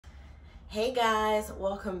Hey guys,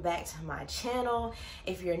 welcome back to my channel.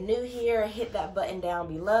 If you're new here, hit that button down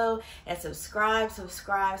below and subscribe.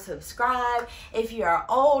 If you are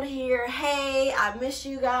old here, hey, I miss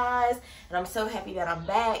you guys and I'm so happy that I'm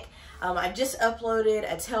back. I just uploaded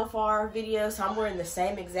a Telfar video, so I'm wearing the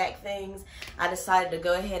same exact things. I decided to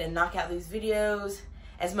go ahead and knock out these videos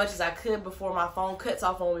as much as I could before my phone cuts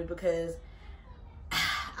off on me because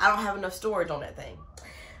I don't have enough storage on that thing.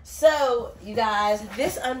 So, you guys,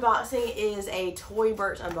 this unboxing is a Tory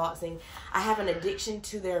Burch unboxing. I have an addiction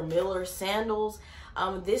to their Miller sandals.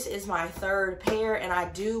 This is my third pair, and I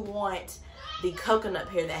do want the coconut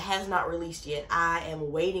pair that has not released yet. I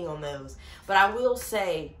am waiting on those. But I will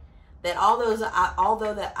say that although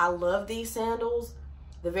that I love these sandals,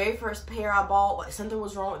 the very first pair I bought, like, something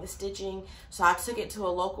was wrong with the stitching, so I took it to a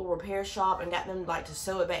local repair shop and got them like to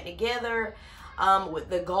sew it back together. With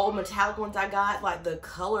the gold metallic ones I got, like the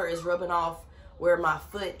color is rubbing off where my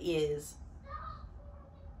foot is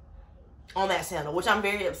on that sandal, which I'm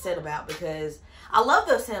very upset about because I love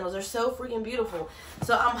those sandals. They're so freaking beautiful.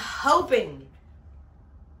 So I'm hoping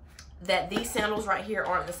that these sandals right here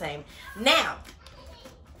aren't the same. Now,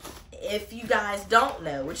 if you guys don't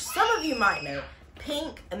know, which some of you might know,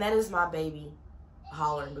 Pink, and that is my baby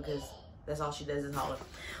hollering because that's all she does is holler.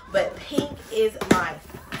 But Pink is my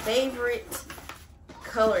favorite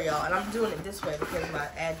color, y'all, and I'm doing it this way because my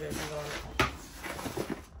address is on it.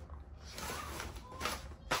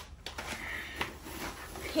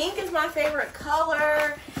 Pink is my favorite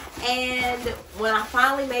color, and when I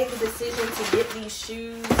finally made the decision to get these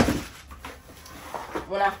shoes,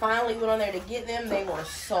 when I finally went on there to get them, they were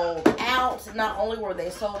sold out. Not only were they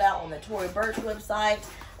sold out on the Tory Burch website,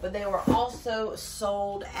 but they were also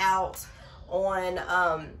sold out on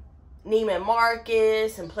Neiman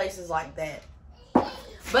Marcus and places like that.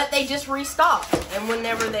 But they just restocked, and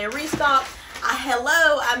whenever they restocked,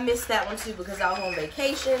 I missed that one too because I was on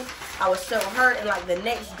vacation. I was so hurt, and like the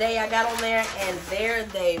next day I got on there and there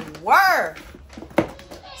they were.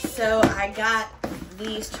 So I got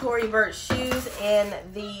these Tory Burch shoes in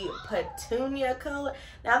the Petunia color.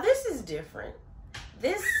 Now this is different.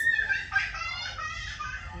 This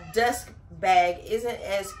dust bag isn't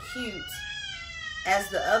as cute as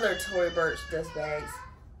the other Tory Burch dust bags.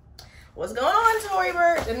 What's going on, Tory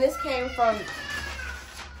Burch? And this came from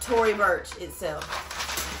Tory Burch itself.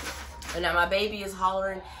 And now my baby is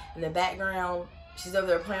hollering in the background. She's over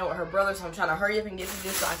there playing with her brother, so I'm trying to hurry up and get through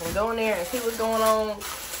this so I can go in there and see what's going on.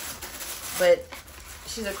 But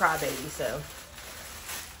she's a crybaby, so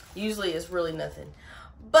usually it's really nothing.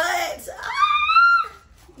 But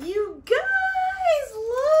you guys,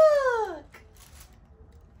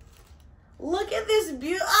 look at this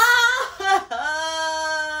beauty.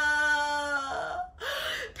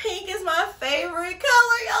 Pink is my favorite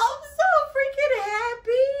color, y'all. I'm so freaking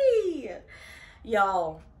happy.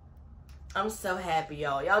 Y'all, I'm so happy,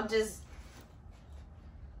 y'all. Y'all just...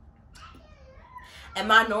 And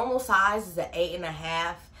my normal size is an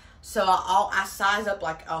 8.5. So I size up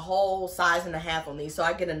like a whole size and a half on these. So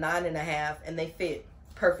I get a 9.5 and they fit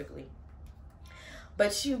perfectly.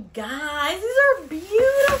 But you guys, these are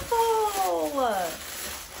beautiful.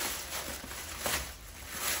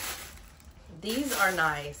 These are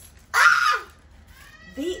nice.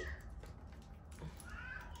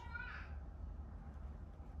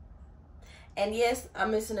 And yes,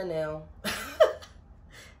 I'm missing a nail.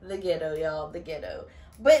 The ghetto, y'all, the ghetto.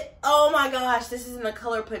 But oh my gosh, this is in the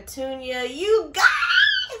color Petunia. You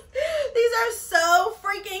guys, these are so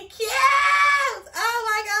freaking cute. Oh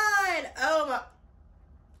my god.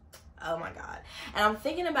 Oh my god. And I'm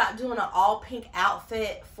thinking about doing an all pink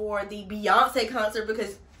outfit for the Beyonce concert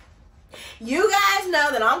because you guys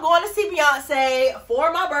know that I'm going to see Beyonce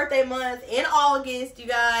for my birthday month in August, you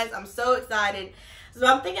guys. I'm so excited. So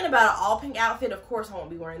I'm thinking about an all pink outfit. Of course I won't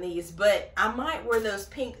be wearing these, but I might wear those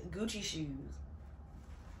pink Gucci shoes.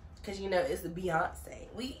 Because, you know, it's the Beyonce.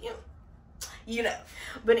 You know.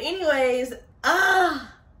 But anyways,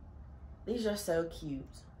 these are so cute.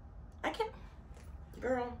 I can't,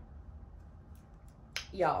 girl.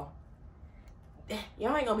 Y'all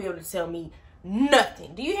ain't gonna be able to tell me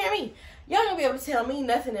nothing. Do you hear me? Y'all gonna be able to tell me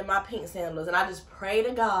nothing in my pink sandals. And I just pray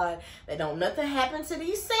to God that don't nothing happen to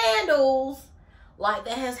these sandals like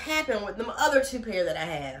that has happened with them other two pair that I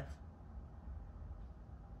have.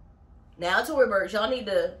 Now, Tory Burch, y'all need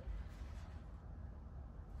to...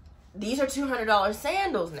 These are $200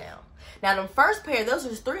 sandals now. Now, them first pair, those are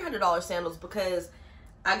 $300 sandals because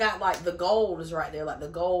I got like the gold is right there. Like the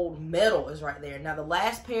gold metal is right there. Now, the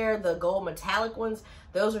last pair, the gold metallic ones,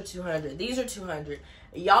 those are $200. These are $200.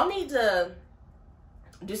 Y'all need to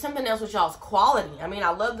do something else with y'all's quality. I mean, I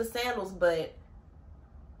love the sandals, but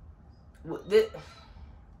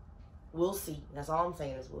We'll see. That's all I'm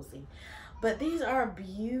saying is we'll see. But these are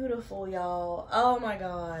beautiful, y'all. Oh my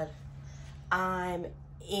God. I'm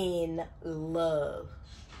in love.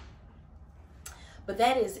 But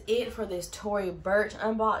that is it for this Tory Burch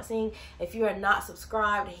unboxing. If you are not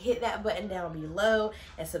subscribed, hit that button down below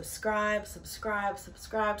and subscribe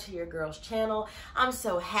to your girl's channel. I'm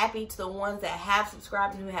so happy to the ones that have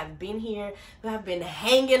subscribed and who have been here, who have been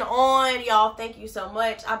hanging on. Y'all, thank you so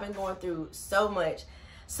much. I've been going through so much.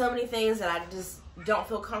 So many things that I just don't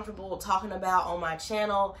feel comfortable talking about on my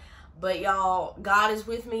channel. But y'all, God is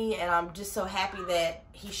with me, and I'm just so happy that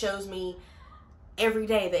He shows me every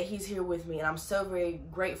day that He's here with me. And I'm so very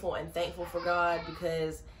grateful and thankful for God,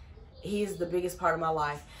 because He is the biggest part of my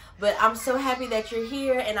life. But I'm so happy that you're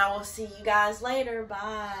here, and I will see you guys later.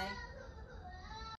 Bye.